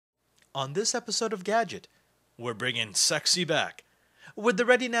On this episode of Gadget, we're bringing sexy back with the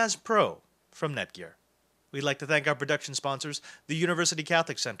ReadyNAS Pro from Netgear. We'd like to thank our production sponsors, the University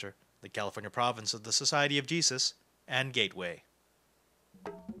Catholic Center, the California Province of the Society of Jesus, and Gateway.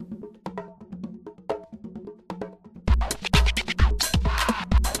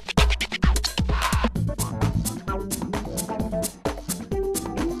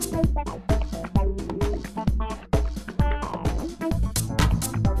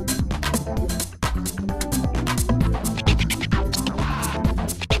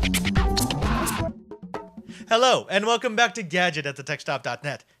 Hello, and welcome back to Gadget at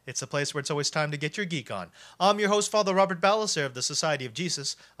thetechstop.net. It's a place where it's always time to get your geek on. I'm your host, Father Robert Ballecer of the Society of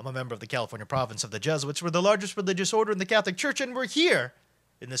Jesus. I'm a member of the California Province of the Jesuits. We're the largest religious order in the Catholic Church, and we're here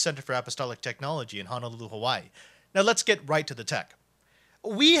in the Center for Apostolic Technology in Honolulu, Hawaii. Now let's get right to the tech.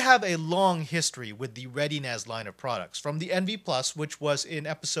 We have a long history with the ReadyNAS line of products, from the NV Plus, which was in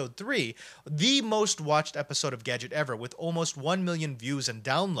episode 3, the most watched episode of Gadget ever, with almost 1 million views and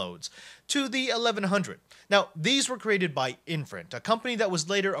downloads, to the 1100. Now, these were created by Infront, a company that was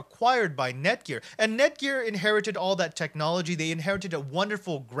later acquired by Netgear, and Netgear inherited all that technology. They inherited a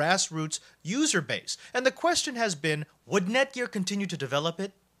wonderful grassroots user base, and the question has been, would Netgear continue to develop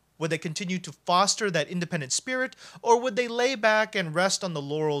it? Would they continue to foster that independent spirit, or would they lay back and rest on the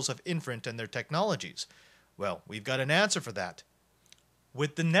laurels of Infront and their technologies? Well, we've got an answer for that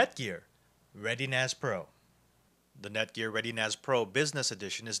with the Netgear ReadyNAS Pro. The Netgear ReadyNAS Pro Business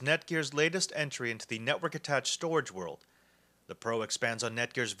Edition is Netgear's latest entry into the network-attached storage world. The Pro expands on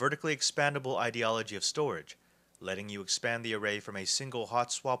Netgear's vertically expandable ideology of storage, letting you expand the array from a single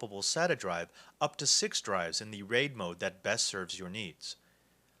hot-swappable SATA drive up to 6 drives in the RAID mode that best serves your needs.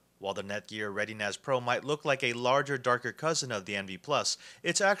 While the Netgear ReadyNAS Pro might look like a larger, darker cousin of the NV Plus,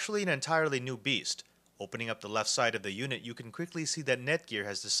 it's actually an entirely new beast. Opening up the left side of the unit, you can quickly see that Netgear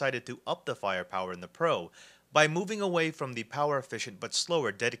has decided to up the firepower in the Pro by moving away from the power-efficient but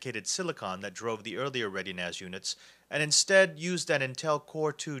slower dedicated silicon that drove the earlier ReadyNAS units, and instead used an Intel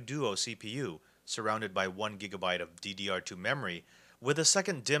Core 2 Duo CPU, surrounded by 1GB of DDR2 memory, with a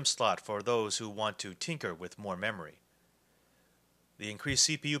second DIMM slot for those who want to tinker with more memory. The increased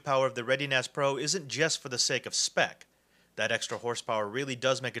CPU power of the ReadyNAS Pro isn't just for the sake of spec. That extra horsepower really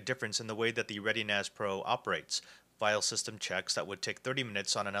does make a difference in the way that the ReadyNAS Pro operates. File system checks that would take 30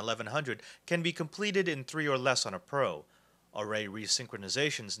 minutes on an 1100 can be completed in 3 or less on a Pro. Array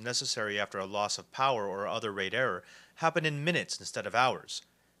resynchronizations necessary after a loss of power or other RAID error happen in minutes instead of hours.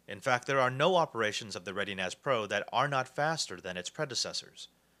 In fact, there are no operations of the ReadyNAS Pro that are not faster than its predecessors.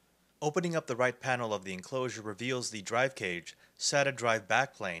 Opening up the right panel of the enclosure reveals the drive cage, SATA drive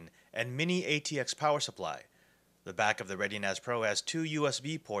backplane, and mini ATX power supply. The back of the ReadyNAS Pro has 2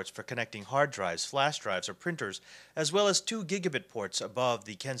 USB ports for connecting hard drives, flash drives, or printers, as well as 2 gigabit ports above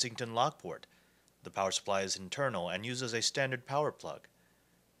the Kensington lock port. The power supply is internal and uses a standard power plug.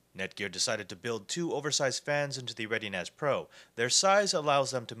 Netgear decided to build 2 oversized fans into the ReadyNAS Pro. Their size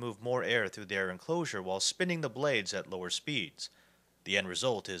allows them to move more air through their enclosure while spinning the blades at lower speeds. The end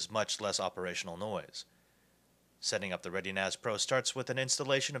result is much less operational noise. Setting up the ReadyNAS Pro starts with an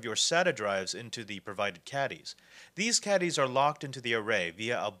installation of your SATA drives into the provided caddies. These caddies are locked into the array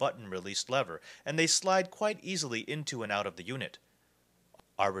via a button-released lever, and they slide quite easily into and out of the unit.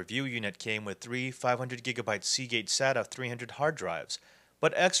 Our review unit came with 3 500GB Seagate SATA 300 hard drives,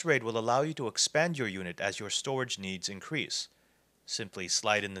 but X-RAID will allow you to expand your unit as your storage needs increase. Simply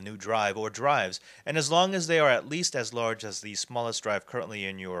slide in the new drive or drives, and as long as they are at least as large as the smallest drive currently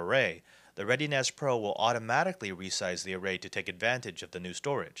in your array, the ReadyNAS Pro will automatically resize the array to take advantage of the new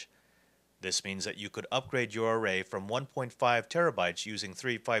storage. This means that you could upgrade your array from 1.5 terabytes using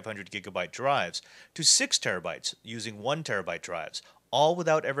 3 500GB drives to 6 terabytes using 1 terabyte drives, all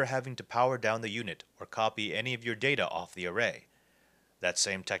without ever having to power down the unit or copy any of your data off the array. That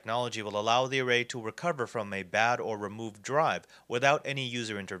same technology will allow the array to recover from a bad or removed drive without any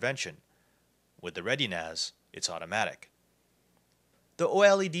user intervention. With the ReadyNAS, it's automatic. The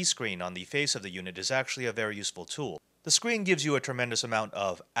OLED screen on the face of the unit is actually a very useful tool. The screen gives you a tremendous amount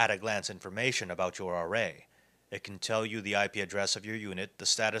of at-a-glance information about your array. It can tell you the IP address of your unit, the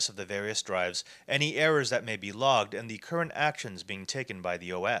status of the various drives, any errors that may be logged, and the current actions being taken by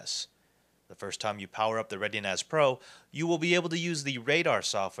the OS. The first time you power up the ReadyNAS Pro, you will be able to use the Radar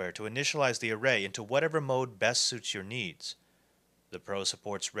software to initialize the array into whatever mode best suits your needs. The Pro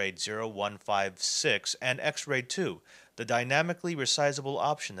supports RAID 0, 1, 5, 6, and X-RAID 2, the dynamically resizable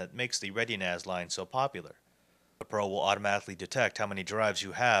option that makes the ReadyNAS line so popular. The Pro will automatically detect how many drives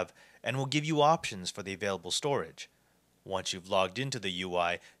you have and will give you options for the available storage. Once you've logged into the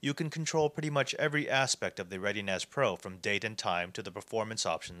UI, you can control pretty much every aspect of the ReadyNAS Pro, from date and time to the performance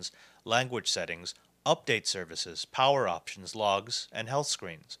options, language settings, update services, power options, logs, and health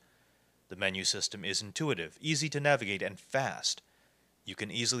screens. The menu system is intuitive, easy to navigate, and fast. You can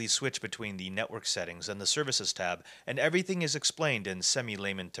easily switch between the network settings and the services tab, and everything is explained in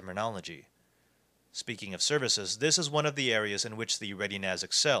semi-layman terminology. Speaking of services, this is one of the areas in which the ReadyNAS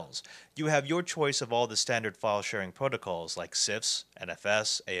excels. You have your choice of all the standard file sharing protocols like CIFS,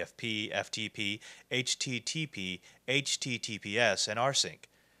 NFS, AFP, FTP, HTTP, HTTPS, and rsync,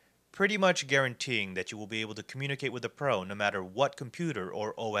 pretty much guaranteeing that you will be able to communicate with the Pro no matter what computer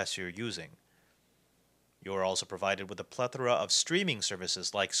or OS you're using. You are also provided with a plethora of streaming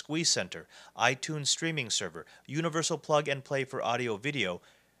services like Squeeze Center, iTunes Streaming Server, Universal Plug and Play for audio-video,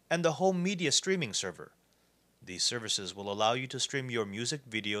 and the Home Media Streaming Server. These services will allow you to stream your music,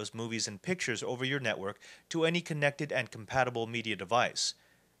 videos, movies, and pictures over your network to any connected and compatible media device,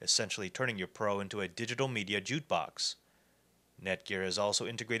 essentially turning your Pro into a digital media jukebox. Netgear has also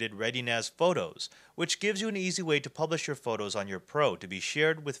integrated ReadyNAS Photos, which gives you an easy way to publish your photos on your Pro to be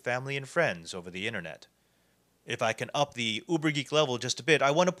shared with family and friends over the internet. If I can up the Uber Geek level just a bit,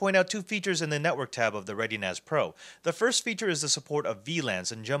 I want to point out two features in the Network tab of the ReadyNAS Pro. The first feature is the support of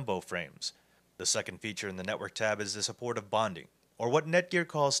VLANs and jumbo frames. The second feature in the Network tab is the support of bonding, or what Netgear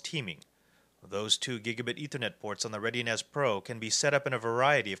calls teaming. Those 2 gigabit Ethernet ports on the ReadyNAS Pro can be set up in a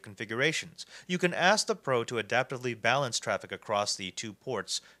variety of configurations. You can ask the Pro to adaptively balance traffic across the 2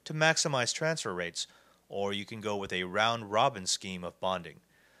 ports to maximize transfer rates, or you can go with a round-robin scheme of bonding.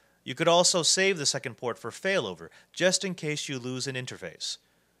 You could also save the second port for failover, just in case you lose an interface.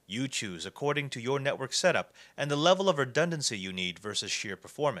 You choose according to your network setup and the level of redundancy you need versus sheer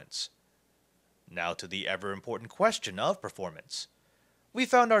performance. Now to the ever-important question of performance. We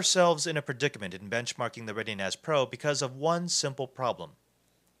found ourselves in a predicament in benchmarking the ReadyNAS Pro because of one simple problem.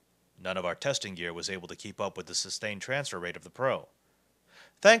 None of our testing gear was able to keep up with the sustained transfer rate of the Pro.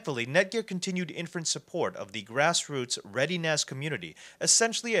 Thankfully, Netgear continued inference support of the grassroots ReadyNAS community,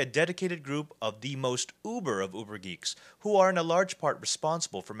 essentially a dedicated group of the most uber of uber geeks, who are in a large part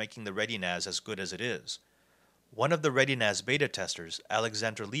responsible for making the ReadyNAS as good as it is. One of the ReadyNAS beta testers,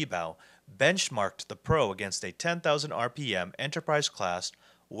 Alexander Liebau, benchmarked the Pro against a 10,000 RPM enterprise-class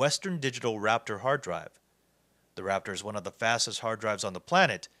Western Digital Raptor hard drive. The Raptor is one of the fastest hard drives on the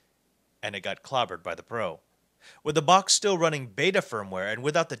planet, and it got clobbered by the Pro. With the box still running beta firmware and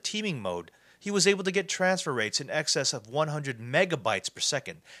without the teaming mode, he was able to get transfer rates in excess of 100 megabytes per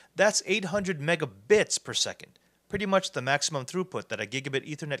second. That's 800 megabits per second, pretty much the maximum throughput that a gigabit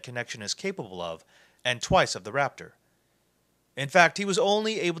Ethernet connection is capable of, and twice of the Raptor. In fact, he was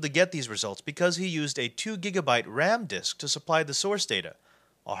only able to get these results because he used a 2 gigabyte RAM disk to supply the source data.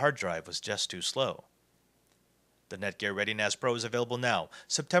 A hard drive was just too slow. The Netgear ReadyNAS Pro is available now,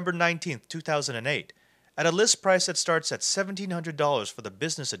 September 19th, 2008. At a list price that starts at $1,700 for the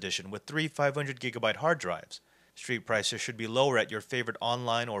business edition with 3 500GB hard drives. Street prices should be lower at your favorite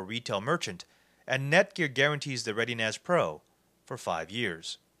online or retail merchant, and Netgear guarantees the ReadyNAS Pro for 5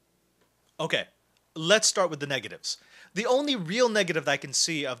 years. Okay, let's start with the negatives. The only real negative that I can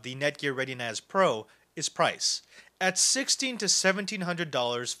see of the Netgear ReadyNAS Pro is price. At $1,600 to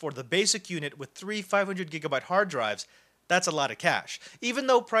 $1,700 for the basic unit with 3 500GB hard drives, that's a lot of cash. Even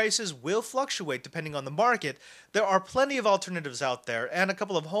though prices will fluctuate depending on the market, there are plenty of alternatives out there and a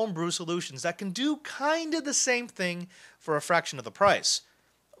couple of homebrew solutions that can do kind of the same thing for a fraction of the price.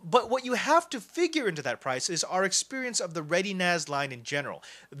 But what you have to figure into that price is our experience of the ReadyNAS line in general.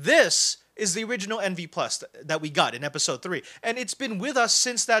 This is the original NV Plus that we got in episode 3, and it's been with us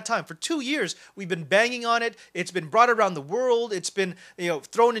since that time. For 2 years, we've been banging on it. It's been brought around the world. It's been,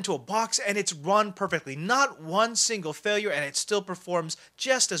 thrown into a box, and it's run perfectly. Not one single failure, and it still performs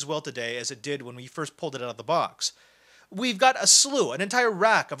just as well today as it did when we first pulled it out of the box. We've got a slew, an entire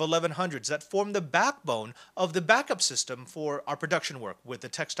rack of 1100s that form the backbone of the backup system for our production work with the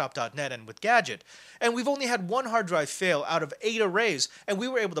TechStop.net and with Gadget. And we've only had one hard drive fail out of 8 arrays, and we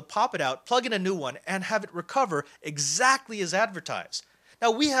were able to pop it out, plug in a new one, and have it recover exactly as advertised.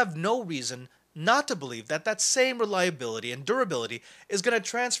 Now, we have no reason not to believe that that same reliability and durability is going to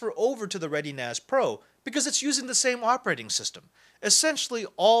transfer over to the ReadyNAS Pro because it's using the same operating system. Essentially,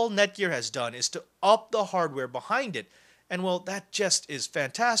 all Netgear has done is to up the hardware behind it, and well, that just is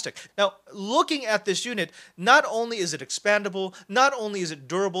fantastic. Now, looking at this unit, not only is it expandable, not only is it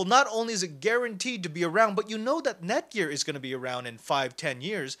durable, not only is it guaranteed to be around, but you know that Netgear is going to be around in 5-10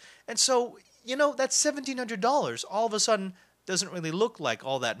 years, and so, that $1,700 all of a sudden doesn't really look like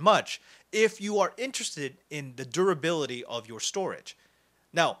all that much if you are interested in the durability of your storage.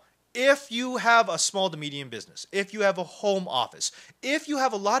 Now, If you have a small to medium business, if you have a home office, if you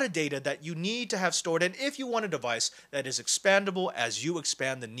have a lot of data that you need to have stored, and if you want a device that is expandable as you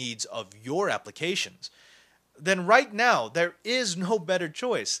expand the needs of your applications, then right now there is no better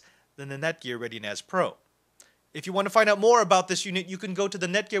choice than the Netgear ReadyNAS Pro. If you want to find out more about this unit, you can go to the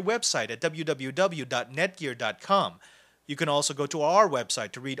Netgear website at www.netgear.com. You can also go to our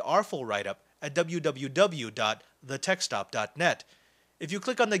website to read our full write-up at www.thetechstop.net. If you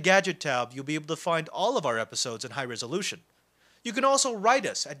click on the Gadget tab, you'll be able to find all of our episodes in high resolution. You can also write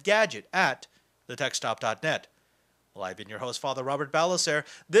us at gadget@thetechstop.net. Well, I've been your host, Father Robert Balacer.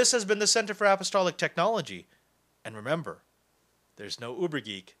 This has been the Center for Apostolic Technology. And remember, there's no Uber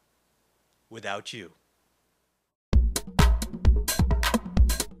Geek without you.